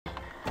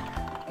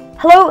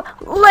Hello,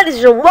 ladies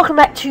and gentlemen, welcome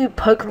back to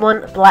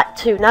Pokemon Black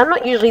 2. Now, I'm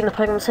not usually in the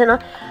Pokemon Center,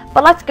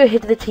 but I'd like to go here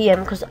to the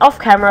TM, because off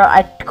camera,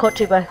 I caught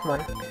 2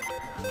 Pokemon.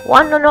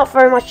 One are not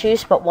very much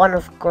use, but one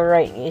of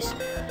great use.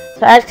 So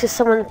I added to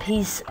someone's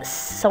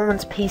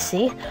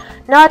PC.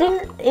 Now,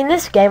 in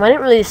this game, I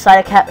didn't really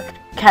decide to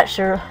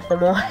capture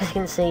them all, as you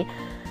can see.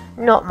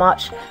 Not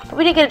much. But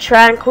we did get a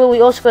Tranquil,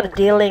 we also got a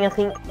Dealing, I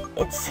think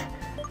it's,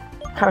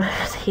 I can't remember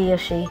if it's he or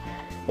she.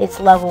 It's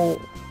level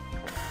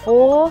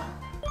 4.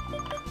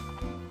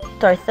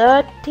 Sorry,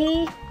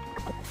 30,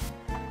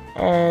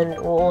 and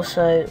we'll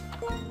also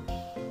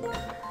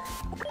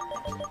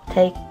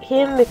take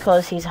him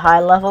because he's high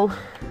level.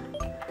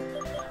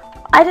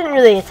 I didn't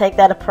really take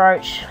that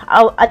approach.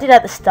 I did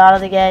at the start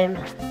of the game,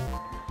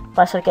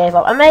 but I sort of gave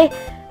up. I may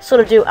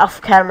sort of do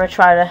off camera,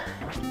 try to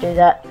do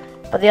that,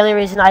 but the only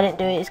reason I didn't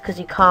do it is because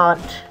you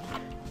can't.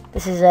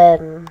 This is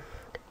a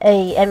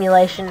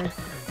emulation,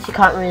 so you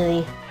can't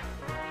really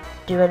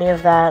do any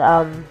of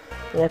that.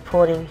 You know,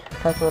 porting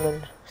Pokemon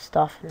and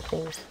stuff and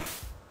things.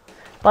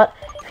 But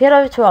if you head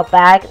over to our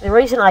bag, the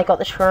reason I got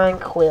the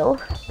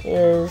Tranquil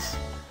is,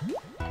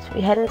 so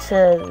we head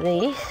into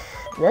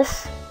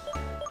this.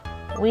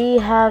 We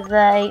have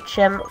the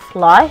HM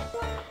Fly,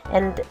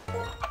 and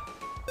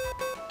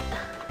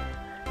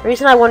the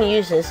reason I want to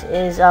use this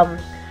is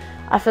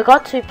I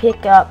forgot to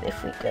pick up,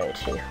 if we go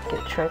to give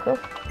it Tranquil,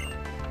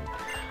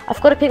 I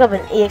forgot to pick up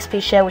an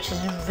EXP share, which is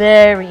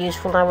very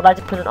useful, and I would like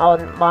to put it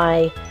on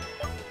my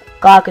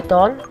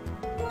Gargadon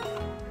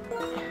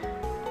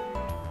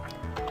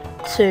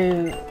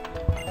to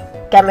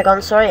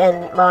Gamagon, sorry,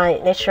 and my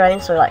Nidoran,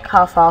 so like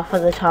half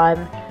of the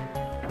time,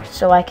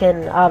 so I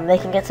can they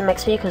can get some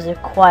XP because they're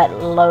quite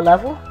low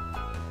level,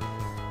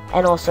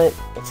 and also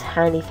it's a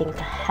handy thing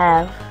to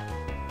have.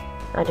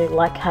 I do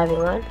like having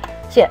one.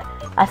 So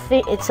yeah, I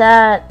think it's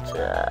at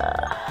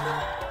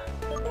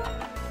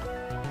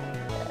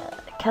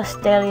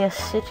Castelia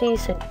City,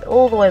 so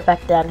all the way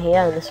back down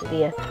here, and this will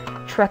be a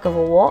trek of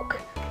a walk.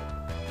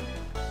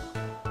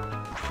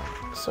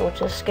 So we'll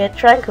just get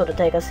Tranquil to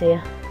take us here.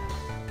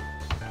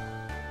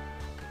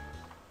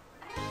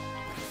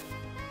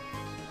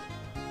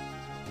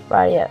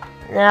 Right, yeah.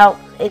 Now,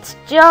 it's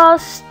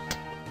just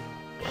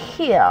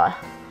here,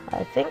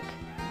 I think.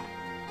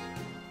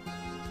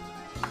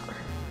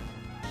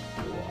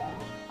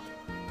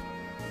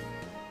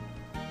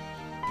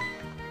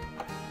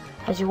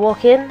 As you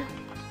walk in,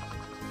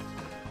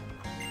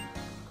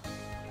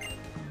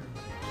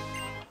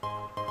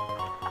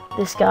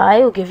 this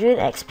guy will give you an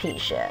XP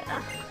share.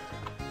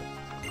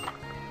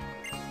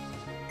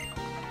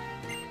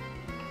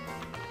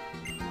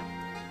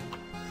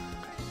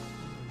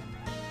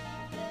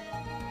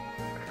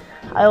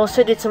 I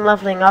also did some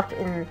leveling up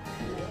in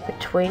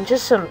between,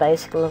 just some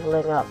basic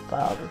leveling up,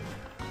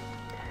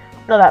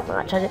 not that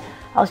much. I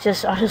was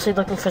just honestly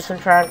looking for some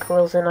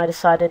Tranquils, and I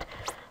decided,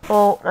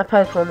 well, my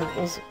Pokemon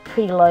is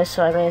pretty low,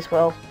 so I may as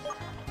well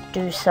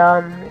do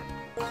some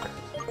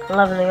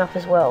leveling up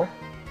as well.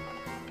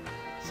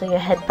 So you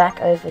head back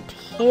over to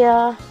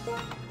here,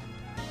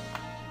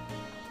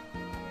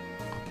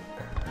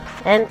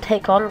 and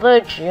take on the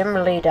gym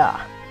leader.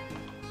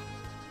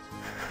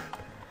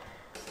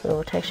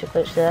 Little texture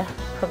glitch there.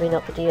 Probably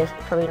not the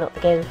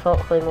game's fault.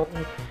 Probably more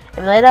the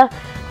emulator.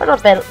 I'm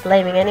not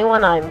blaming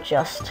anyone. I'm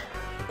just.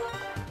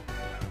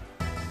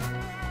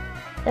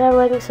 Am I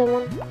blaming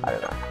someone? I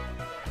don't know.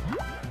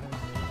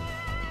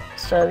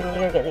 So we need to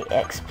go get the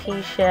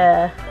XP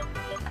share.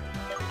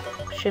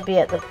 Should be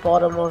at the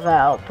bottom of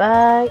our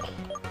bag.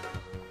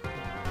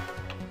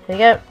 Here we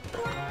go.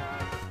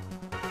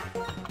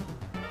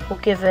 We'll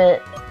give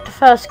it the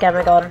first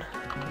Gamagon.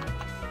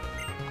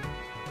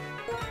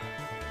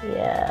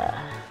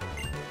 Yeah,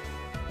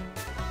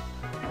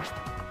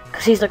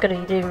 because he's not going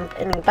to be doing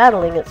any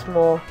battling, it's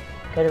more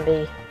going to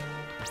be,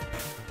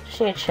 just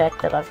need to check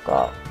that I've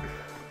got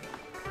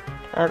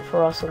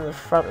Ampharos on the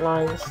front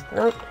lines.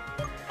 Nope,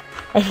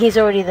 and he's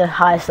already the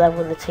highest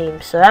level in the team,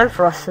 so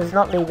Ampharos does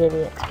not need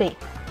any XP.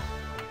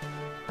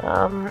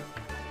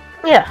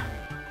 Yeah,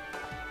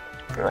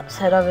 let's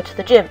head over to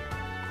the gym.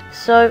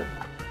 So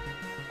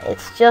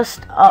it's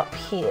just up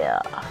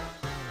here.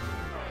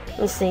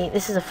 You see,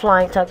 this is a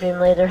flying type gym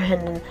leader,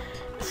 and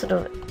sort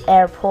of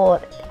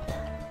airport,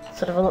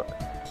 sort of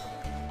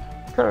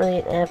it's not really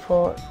an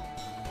airport,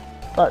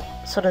 but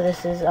sort of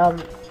this is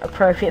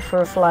appropriate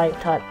for a flying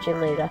type gym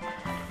leader.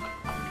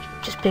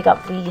 Just pick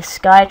up the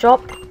Sky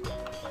Drop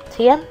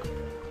TM,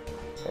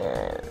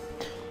 and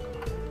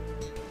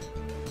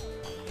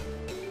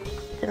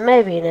there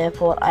may be an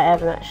airport I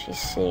haven't actually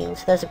seen.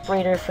 So there's a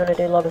breeder if you want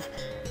to do a lot of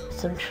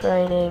some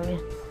training.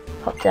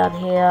 Pop down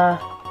here.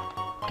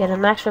 Get a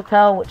max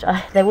repel, which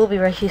they will be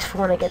very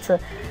useful when I get to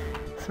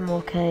some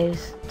more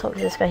caves. Talk to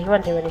this guy, he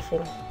won't do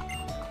anything.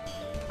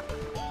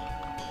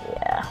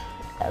 Yeah,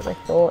 as I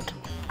thought.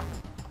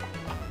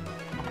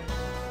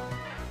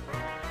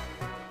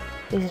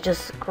 These are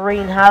just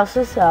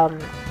greenhouses. I'm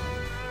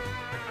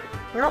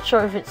not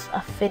sure if it's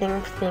a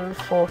fitting thing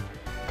to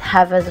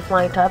have as a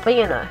flying type, but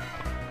you know.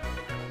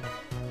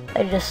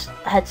 They just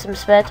had some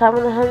spare time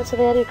on their hands, so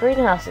they added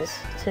greenhouses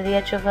to the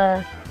edge of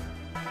a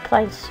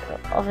plane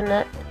strip,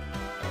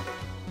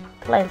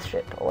 plane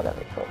strip, or whatever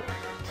you call it.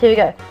 So here we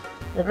go.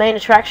 The main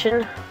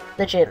attraction,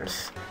 the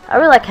gyms. I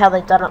really like how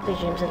they've done up these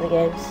gyms in the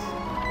games.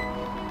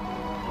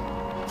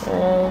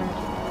 And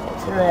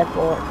it's an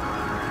airport.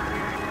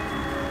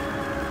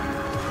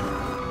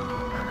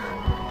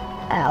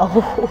 Ow.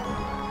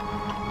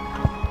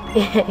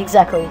 Yeah,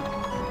 exactly.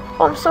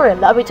 Oh, I'm sorry,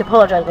 allow me to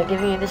apologize by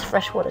giving you this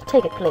fresh water.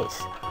 Take it,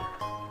 please.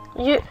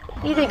 You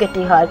do get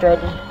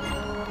dehydrated.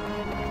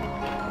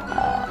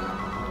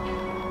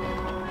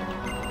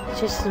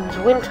 System's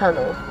wind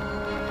tunnel.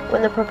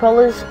 When the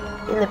propellers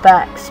in the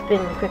back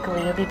spin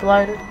quickly, you'll be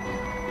blown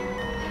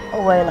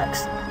away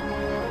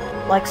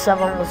like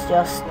someone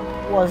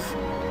was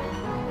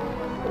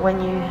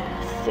when you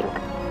think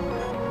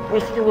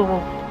it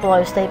will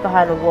blow, stay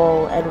behind a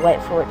wall and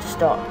wait for it to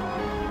stop.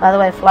 By the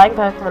way, flying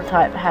Pokemon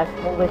type have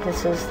more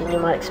weaknesses than you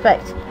might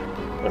expect,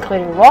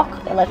 including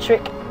rock,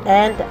 electric,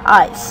 and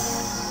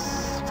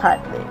ice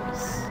type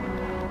moves.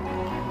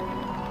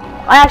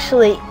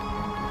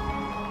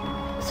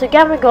 So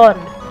Gamagon,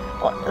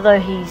 although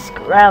he's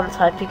ground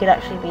type, he could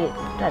actually be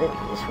kind of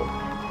useful.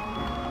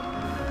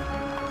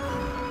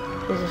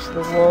 Resist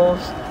the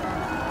walls.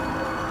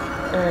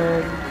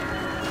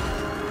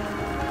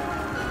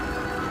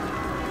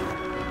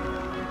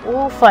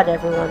 We'll fight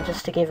everyone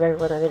just to give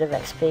everyone a bit of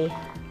XP.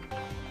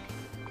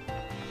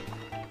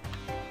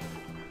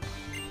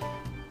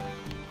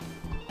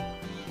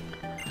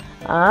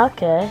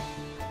 Okay.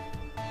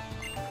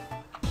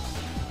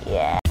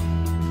 Yeah.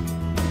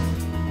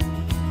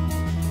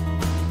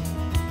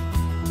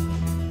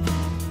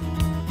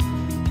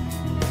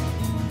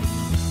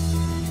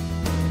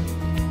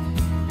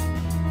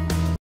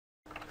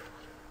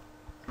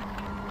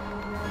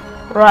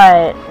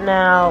 Right,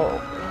 now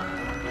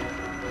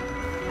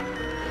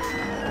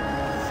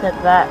head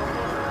back.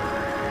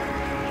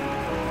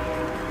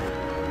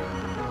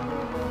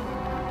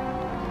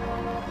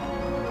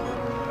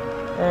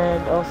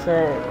 And also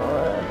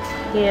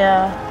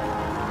here.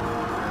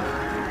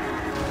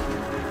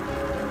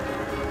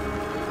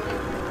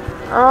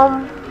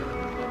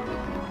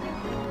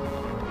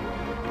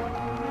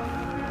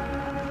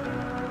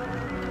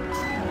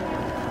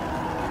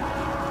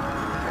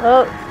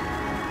 Oh,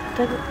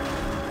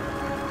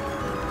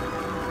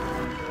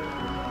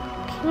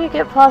 can you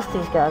get past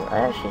these guys? I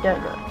actually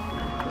don't know.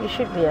 You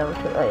should be able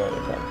to. Oh yeah,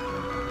 you can.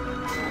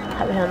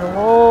 Hide behind the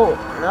wall.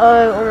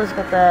 No, almost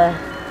got there.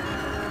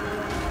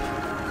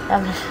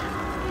 Damn it.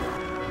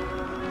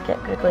 Get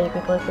quickly,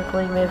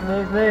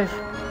 move.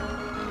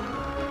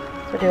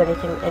 So do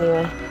anything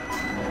anyway.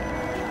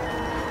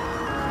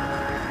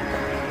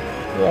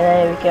 Yeah,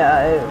 there we go.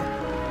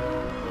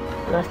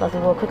 Nice lovely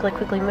wall.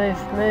 Quickly, move.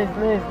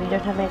 We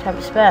don't have any time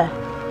to spare.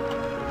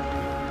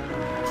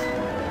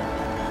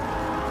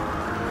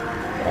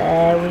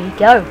 There we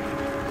go.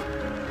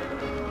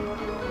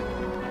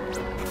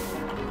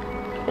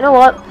 You know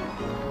what?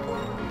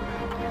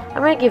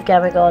 I'm gonna give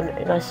Gamagon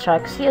a nice try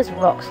because he has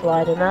Rock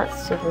Slide and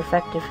that's super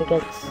effective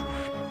against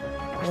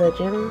the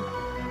gym.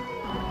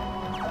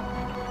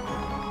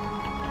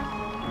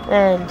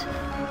 And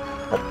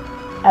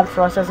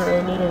Ampharos doesn't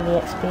really need any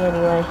XP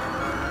anyway.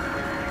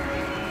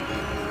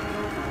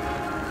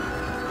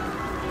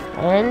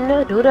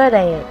 And do the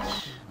dance.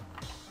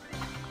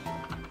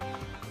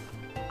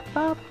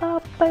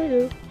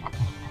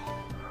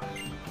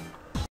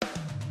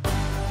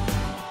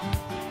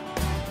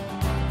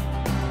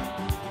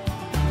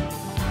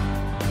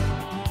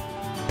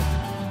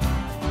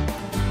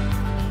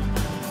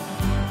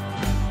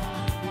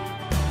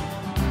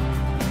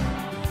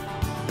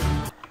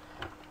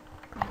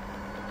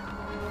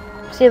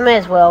 So you may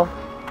as well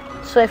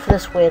just wait for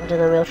this wind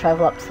and then we'll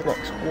travel up to the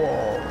next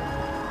wall.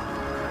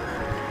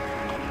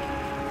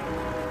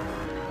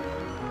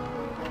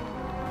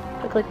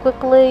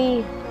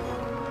 Quickly.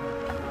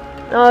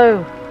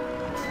 No.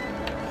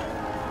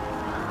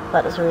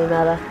 That doesn't really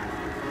matter.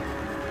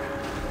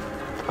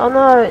 Oh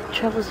no, it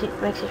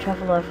makes you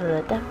travel over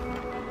there. Damn.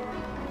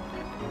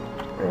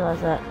 Didn't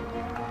realise that.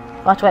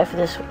 I'll have to wait for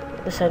this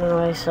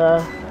anyway,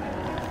 so.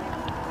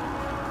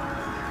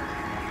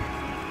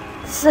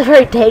 This is a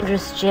very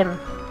dangerous gym.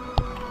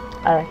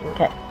 I reckon.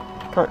 Okay.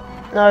 Come on.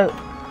 No.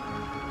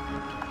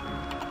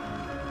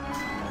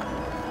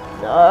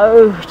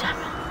 No. Damn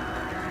it.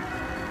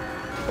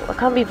 I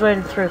can't be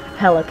running through a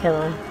propeller, can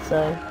I?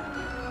 So.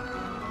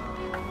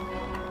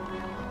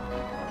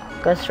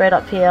 Go straight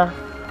up here.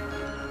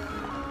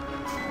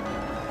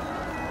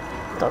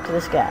 Talk to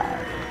this guy.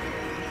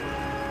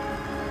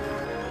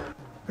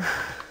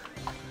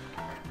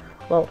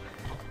 Well,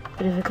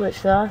 bit of a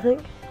glitch there, I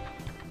think.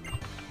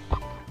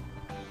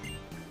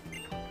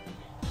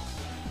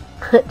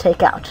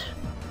 Take out.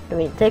 I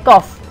mean, take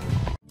off.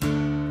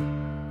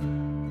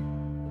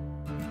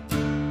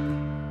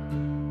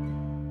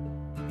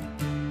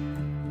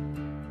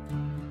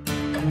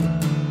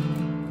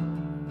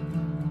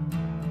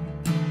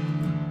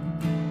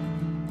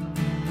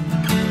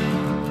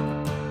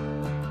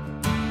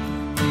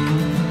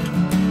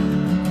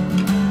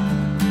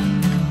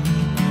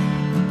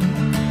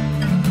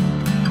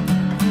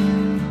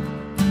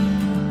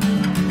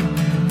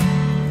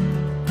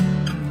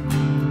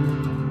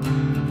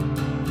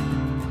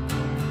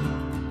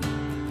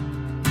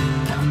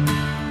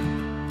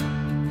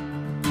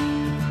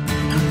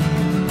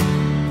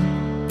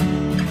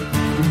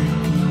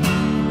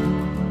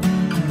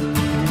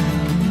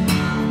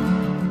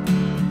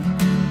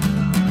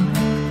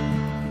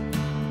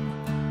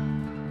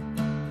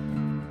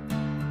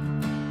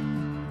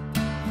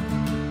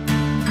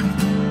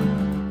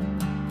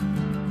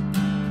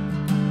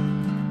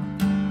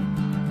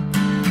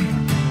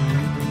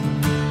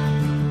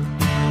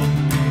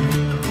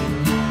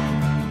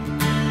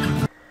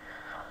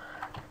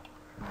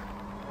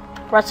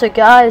 Right, so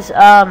guys,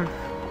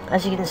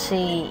 as you can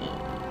see,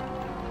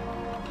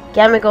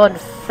 Gamagon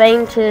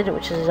fainted,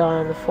 which is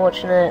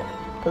unfortunate,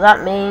 but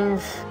that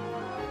means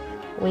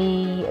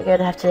we are going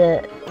to have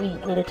to, we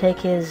need to take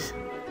his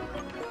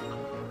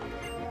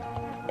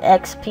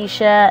XP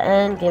share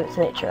and give it to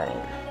Nature.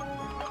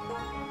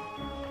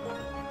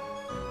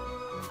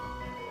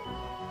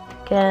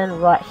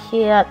 Again, right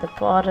here at the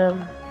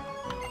bottom.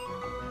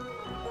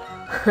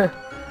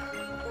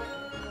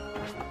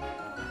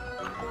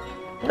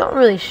 Not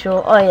really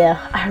sure. Oh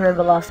yeah, I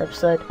remember last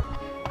episode.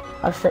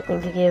 I was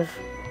threatening to give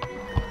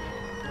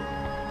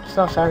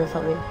Star Sign or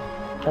something.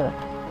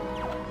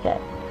 Okay,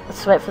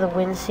 let's wait for the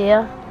winds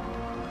here.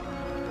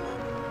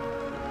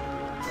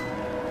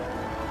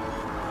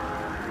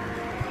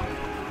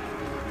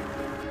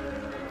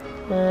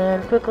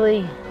 And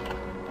quickly.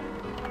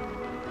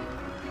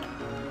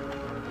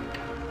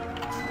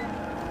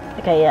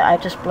 Okay, yeah, I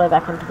just blow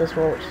back onto this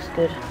wall, which is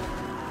good.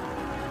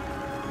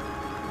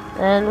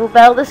 And we'll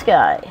battle this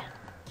guy.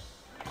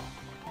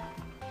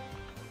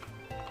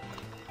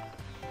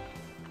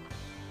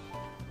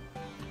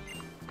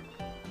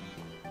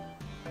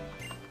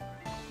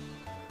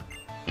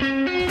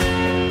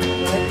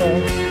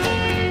 Okay.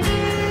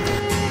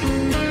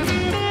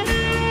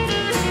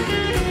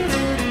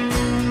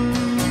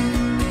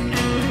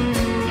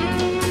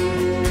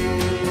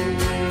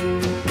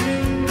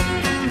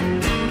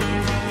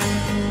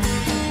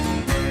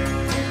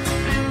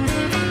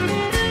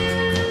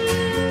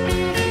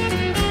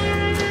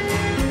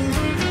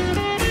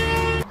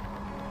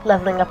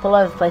 Leveling up all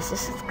over the place,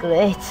 this is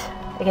great.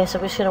 Okay, so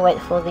we're just gonna wait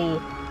for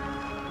the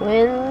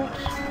wind.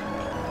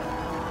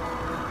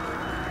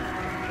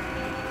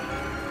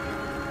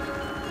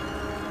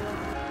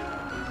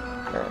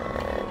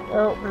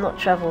 Oh, not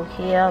travel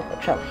here,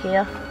 but travel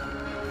here.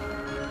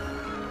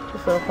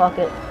 Just a little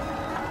pocket.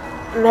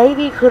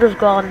 Maybe could have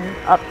gone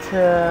up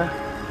to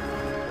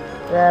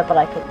there, but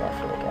I could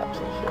definitely go up to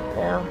here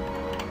now.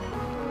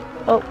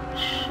 Oh,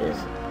 shiz.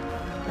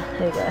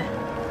 There you go.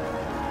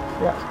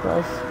 That's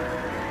close.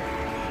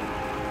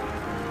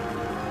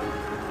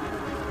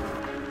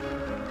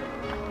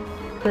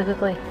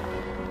 Quickly,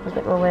 let's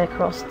make my way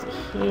across to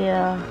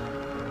here.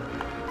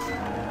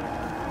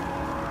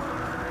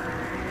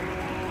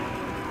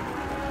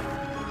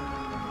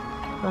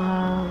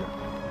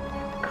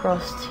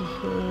 Across to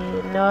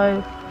here.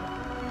 No.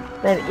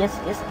 Maybe yes,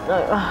 yes, no.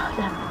 Oh,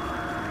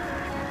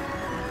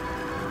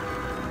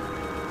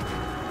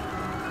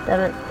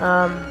 damn it.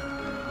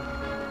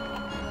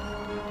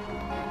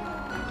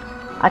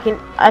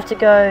 I have to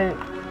go.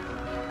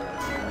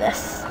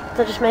 Yes.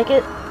 Did I just make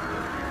it?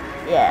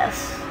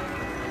 Yes.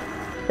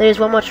 There's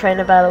one more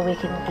trainer battle we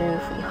can do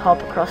if we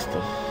hop across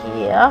to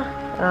here.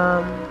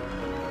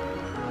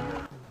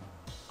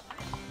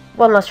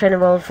 One last trainer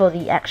battle for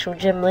the actual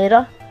gym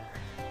leader.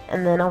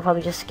 And then I'll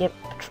probably just skip,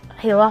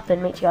 heal up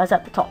and meet you guys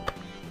at the top.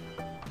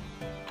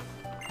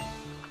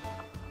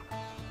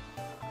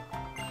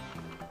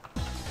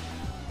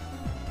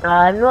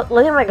 I'm not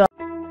letting my guy.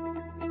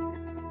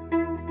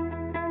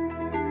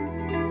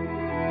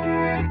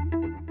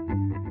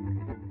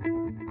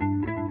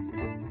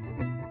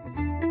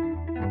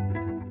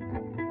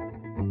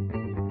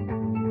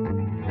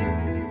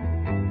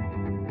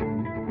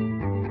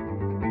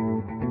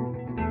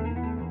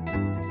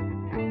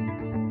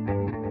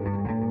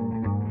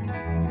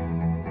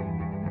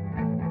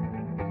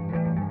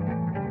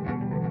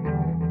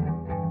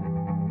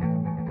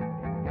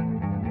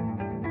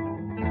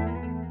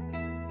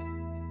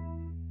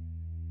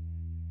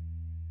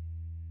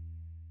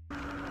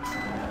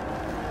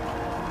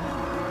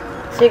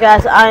 So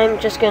guys, I'm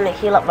just going to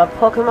heal up my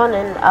Pokemon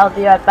and I'll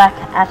be right back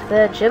at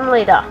the gym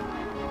leader.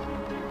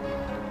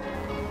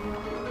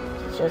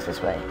 It's just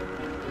this way.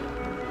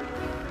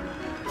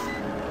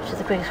 Which is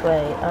the quickest way?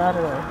 I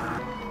don't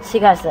know. See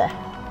you guys there.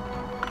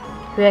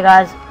 Here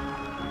guys,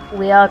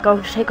 we are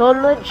going to take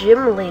on the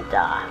gym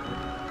leader.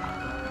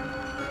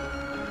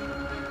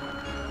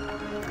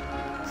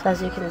 So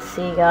as you can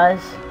see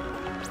guys,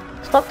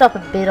 stocked up a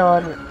bit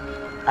on,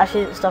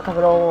 actually didn't stock up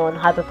at all on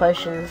Hyper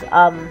Potions.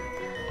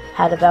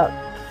 Had about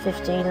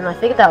 15 and I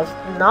think that was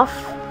enough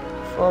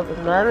for the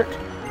moment.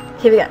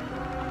 Here we go.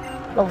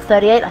 Level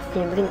 38, I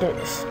think we can do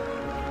this.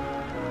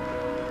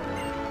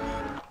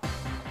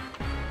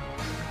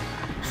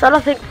 So I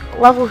think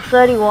level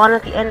 31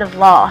 at the end of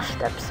last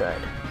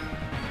episode.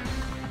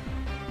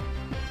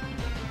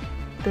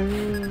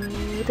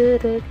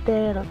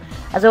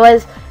 As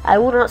always, I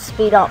will not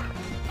speed up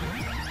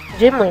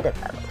gym leader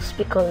battles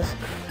because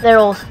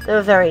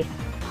they're very,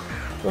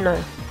 you know,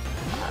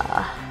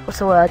 what's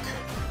the word?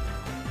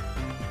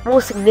 More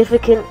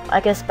significant, I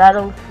guess,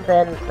 battle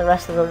than the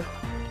rest of them,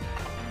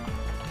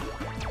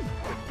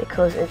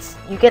 because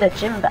you get a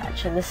gym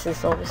badge, and this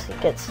is obviously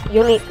we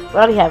only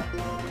have.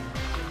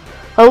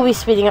 I will be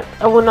speeding up.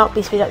 I will not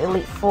be speeding up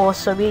Elite Four,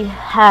 so we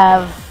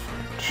have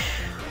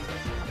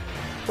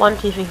 1,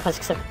 2, 3, 4, 5,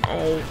 6, 7,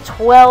 8,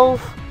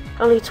 12.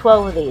 Only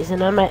 12 of these,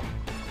 and I might.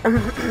 I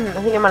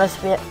think I might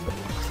have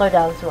slow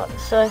down some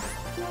others. So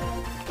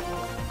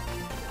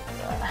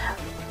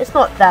it's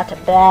not that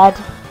bad,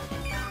 to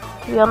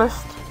be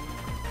honest.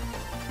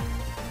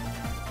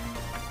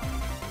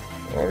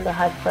 And the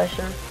hyper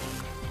potion.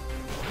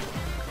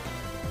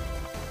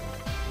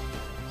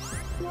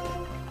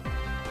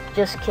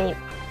 Just keep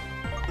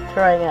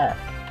throwing it.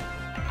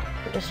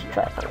 Just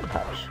try Thunder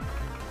Punch.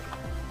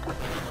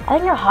 I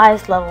think your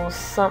highest level is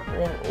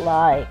something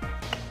like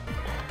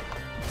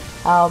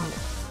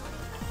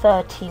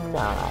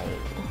 39.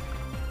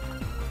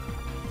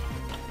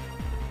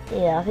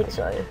 Yeah, I think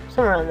so.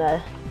 Somewhere around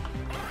there.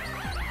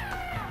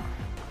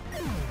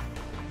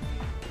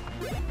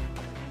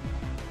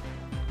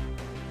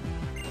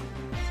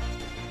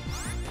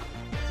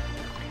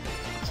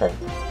 So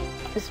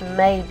this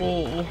may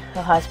be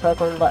the highest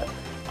Pokemon, but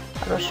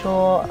I'm not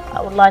sure.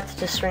 I would like to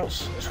just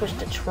switch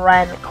to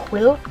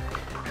Tranquil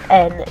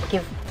and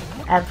give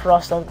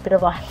Ampharos a bit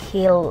of a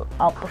heal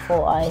up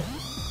before I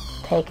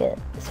take it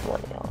this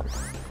morning on.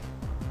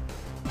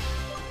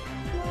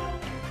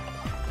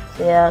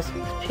 So yeah, it's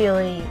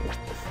purely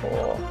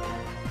for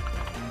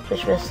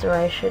just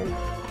restoration.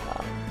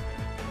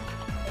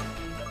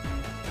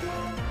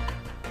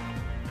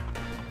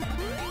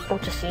 We'll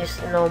just use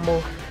the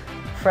normal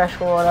fresh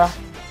water.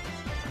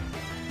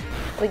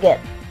 We get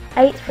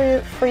 8 free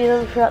of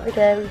them throughout the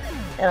game,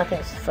 and I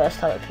think it's the first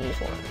time I've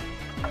used one.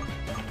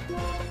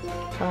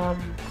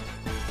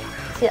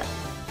 So yeah,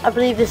 I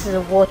believe this is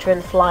a water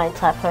and flying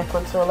type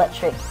Pokemon, so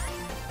electric.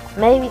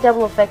 Maybe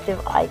double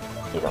effective, I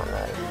do not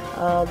know.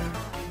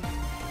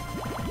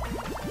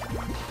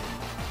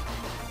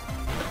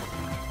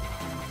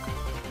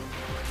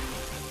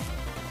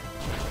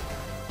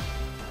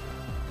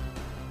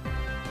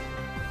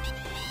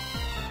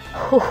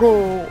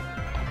 Ooh,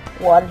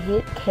 one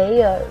hit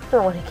KO.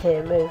 Not one hit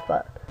KO move,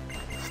 but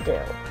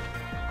still.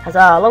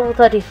 Huzzah, level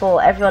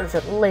 34. Everyone's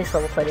at least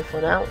level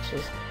 34 now, which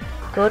is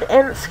good.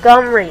 And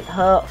Skumry,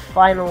 her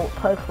final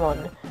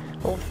Pokemon.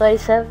 Level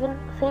 37,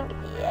 I think?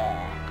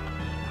 Yeah.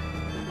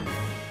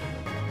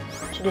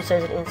 Should do so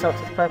as an insult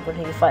to the Pokemon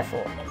who you fight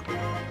for.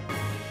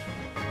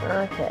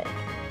 Okay.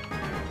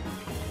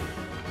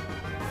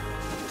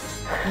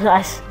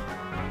 Nice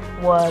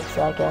words,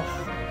 I guess.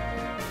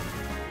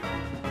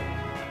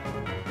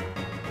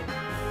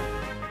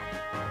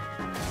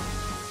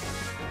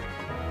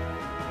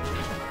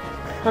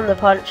 Thunder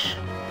Punch.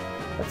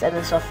 Let's end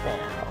this off now.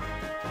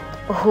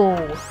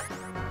 Ooh.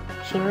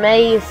 She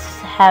may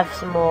have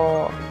some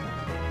more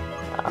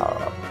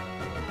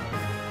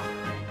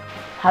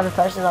Hyper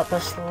Potions up her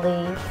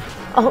sleeve.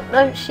 Oh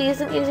no, she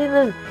isn't using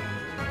them.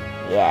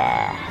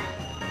 Yeah.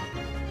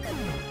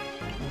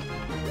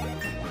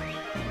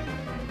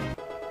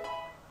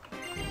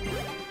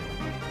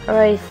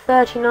 Hooray,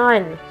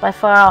 39. By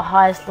far our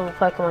highest level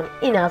Pokemon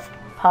in our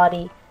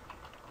party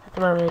at the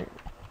moment.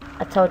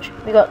 I told you,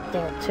 we got 2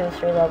 or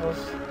 3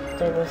 levels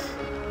doing this.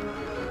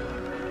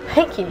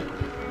 Thank you!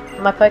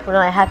 My Pokemon and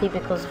I are happy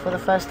because for the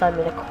first time in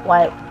in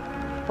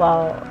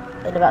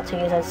about 2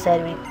 years, I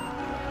said we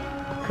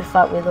could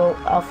fight with all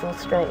our full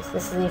strength.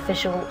 This is the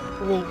official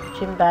League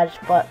Gym badge,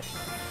 but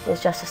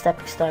it's just a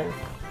stepping stone.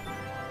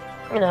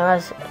 You know,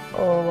 as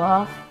all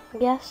are, I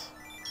guess.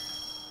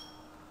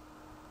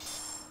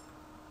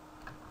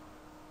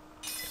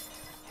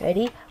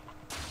 Ready?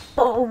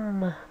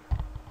 Boom!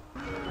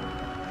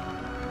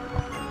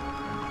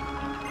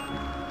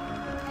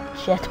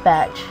 Jet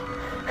badge.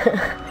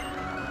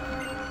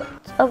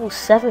 It's level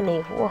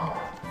 70. Whoa.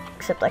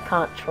 Except I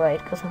can't trade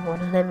because I'm on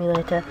an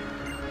emulator.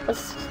 But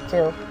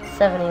still,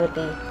 70 would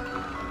be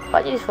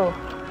quite useful.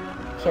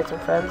 She had some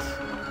friends.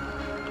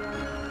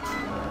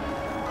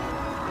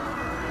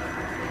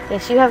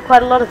 Yes, you have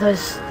quite a lot of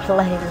those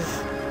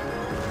planes.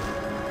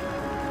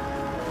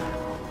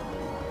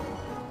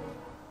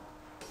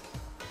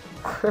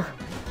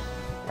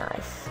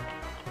 Nice.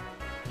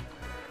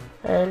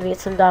 And we get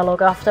some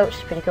dialogue after, which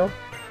is pretty cool.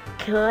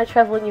 Can I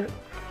travel in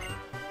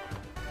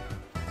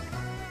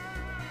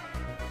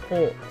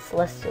the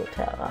Celestial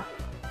Tower?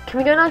 Can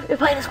we go in a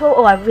plane as well?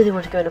 Oh, I really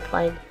want to go in a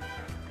plane.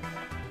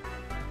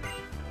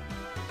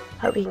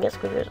 Hope we can get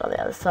Squidward on the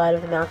other side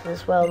of the mountain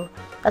as well.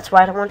 That's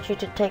right, I want you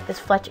to take this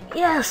flight.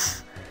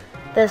 Yes!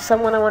 There's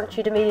someone I want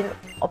you to meet in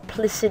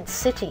Oplicid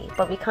City,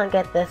 but we can't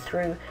get there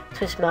through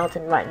Twist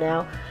Mountain right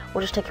now.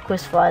 We'll just take a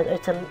quiz flight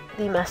to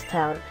Limass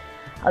Town.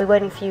 I'll be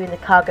waiting for you in the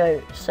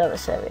cargo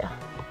service area.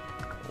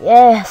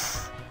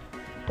 Yes!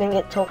 I'm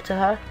gonna talk to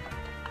her.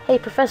 Hey,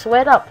 Professor,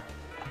 wait up!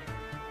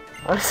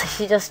 Honestly,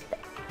 she just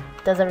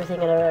does everything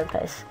at her own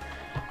pace.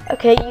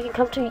 Okay, you can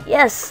come too.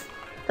 Yes!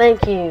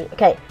 Thank you.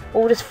 Okay,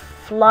 we'll just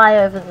fly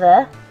over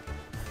there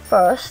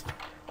first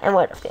and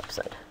wait off the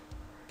episode.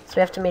 So we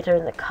have to meet her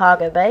in the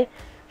cargo bay,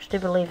 which I do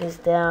believe is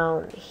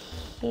down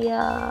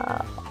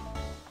here.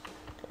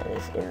 It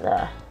is in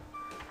there.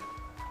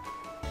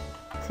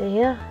 See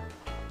here?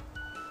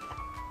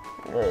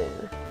 No.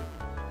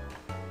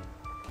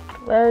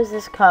 Where is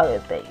this cargo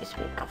bay you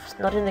speak of? It's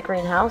not in the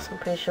greenhouse. I'm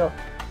pretty sure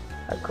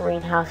a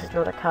greenhouse is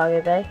not a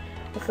cargo bay.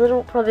 It's a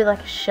little, probably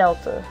like a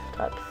shelter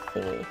type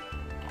thingy.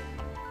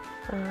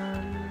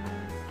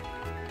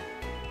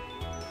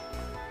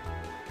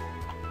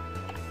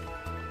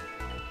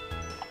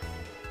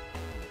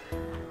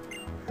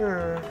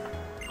 Where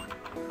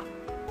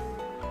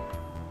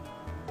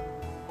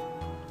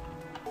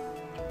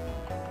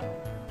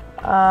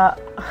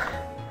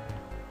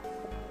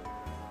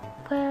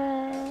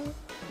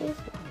is it?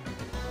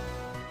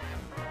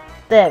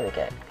 There we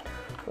go.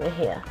 We're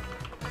here.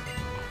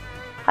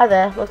 Hi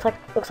there. Looks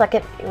like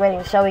it.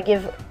 Waiting. Shall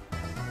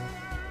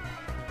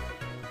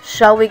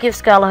we give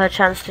Scarlet her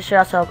chance to show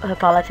us her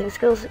piloting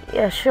skills?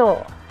 Yeah,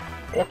 sure.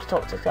 We have to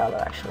talk to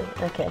Scarlet actually.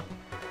 Okay.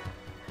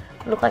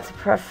 Look like the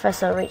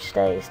professor reached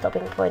a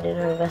stopping point in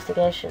her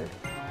investigation.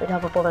 We'd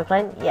hop aboard my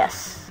plane?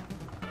 Yes.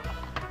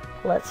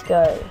 Let's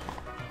go.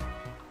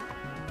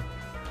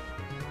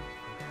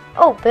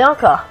 Oh,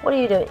 Bianca, what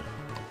are you doing?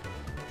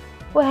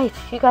 Wait,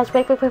 you guys,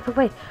 wait.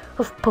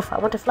 Hoof puff, I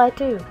want to fly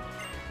too.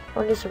 I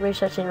want to do some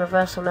research in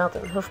Reversal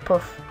Mountain. Hoof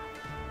puff.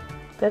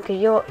 Bianca,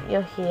 you're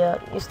here.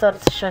 You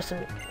started to show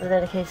the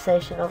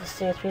dedication of a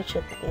serious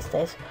future these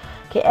days.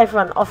 Okay,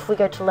 everyone, off we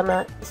go to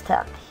Lemma's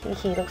town.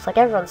 He looks like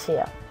everyone's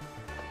here.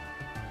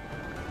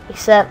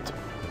 Except,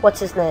 what's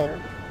his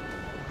name?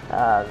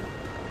 I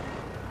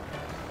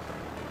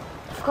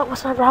forgot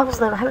what's my rival's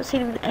name. I haven't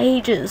seen him in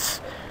ages.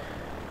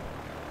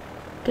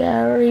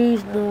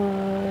 Gary's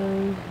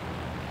no.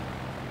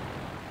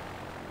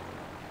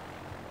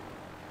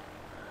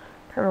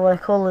 I don't know what I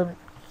call him.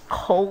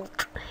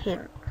 Colt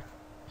him.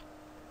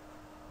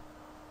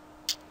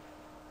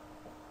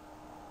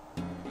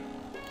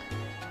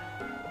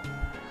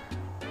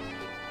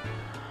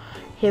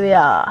 Here we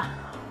are.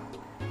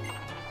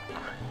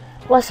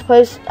 Well, I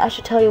suppose I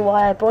should tell you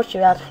why I brought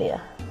you out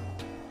here.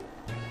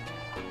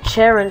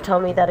 Sharon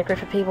told me that a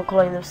group of people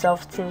calling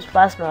themselves Team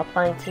Plasma are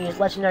planning to use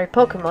legendary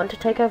Pokemon to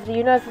take over the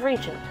Unova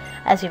region.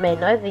 As you may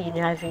know, the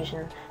Unova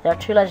region, there are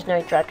 2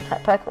 legendary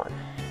Dragon-type Pokemon,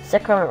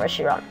 Zekrom and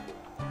Reshiram.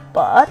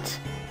 But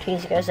 2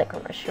 years ago,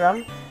 Zekrom and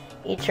Reshiram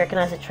each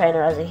recognized a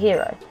trainer as a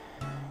hero.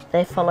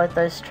 They followed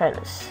those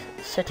trainers,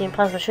 so Team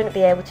Plasma shouldn't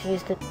be able to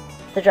use the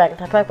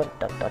Dragon-type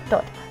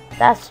Pokemon. ...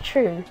 That's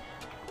true.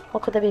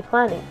 What could they be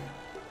planning?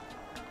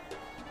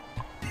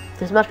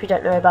 There's much we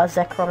don't know about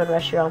Zekrom and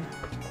Reshiram.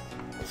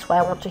 That's why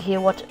I want to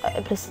hear what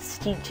Implicit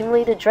City Gym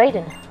Leader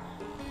Drayden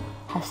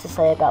has to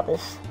say about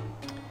this.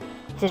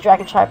 He's a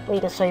Dragon-type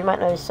leader, so you might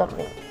know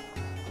something.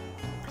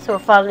 So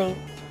finally,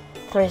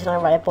 the reason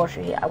I brought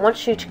you here. I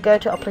want you to go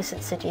to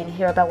Implicit City and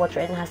hear about what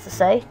Drayden has to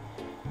say.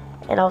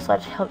 And also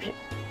to help you.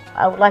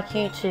 I would like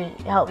you to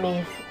help me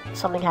if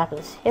something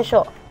happens. Yeah,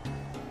 sure.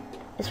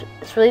 It's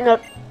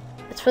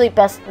really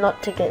best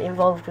not to get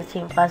involved with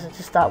Team Plasma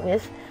to start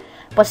with,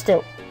 but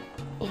still,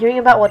 hearing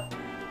about what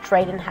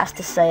Drayden has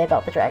to say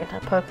about the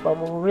Dragon-type Pokemon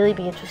will really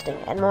be interesting,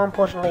 and more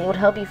importantly, it would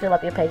help you fill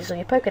up your pages of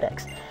your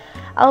Pokedex.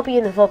 I'll be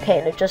in the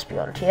volcano just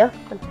beyond here.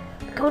 I'm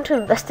going to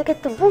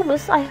investigate the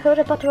rumors I heard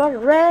about a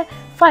rare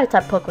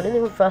Fire-type Pokemon in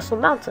the Reversal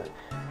Mountain.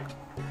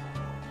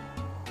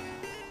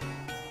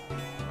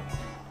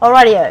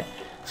 Alrighty-o.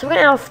 So we're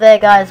getting off there,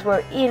 guys.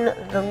 We're in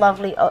the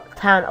lovely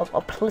town of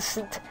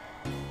Implicit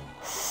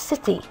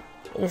City.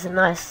 It is a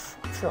nice...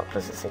 It's not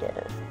Implicit City, I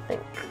don't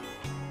think.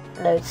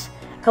 No, it's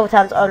a couple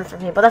towns on from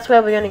here. But that's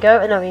where we're going to go.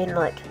 And we're in,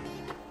 like,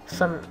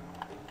 some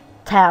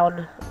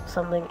town,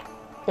 something.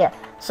 Yeah,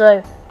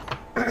 so...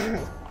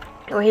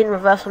 we're in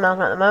Reversal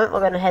Mountain at the moment.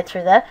 We're going to head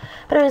through there.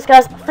 But anyways,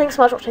 guys, thanks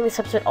so much for watching this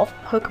episode of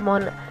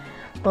Pokemon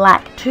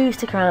Black 2.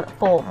 Stick around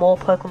for more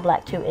Pokemon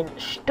Black 2 in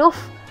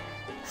stuff.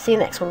 See you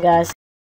next one, guys.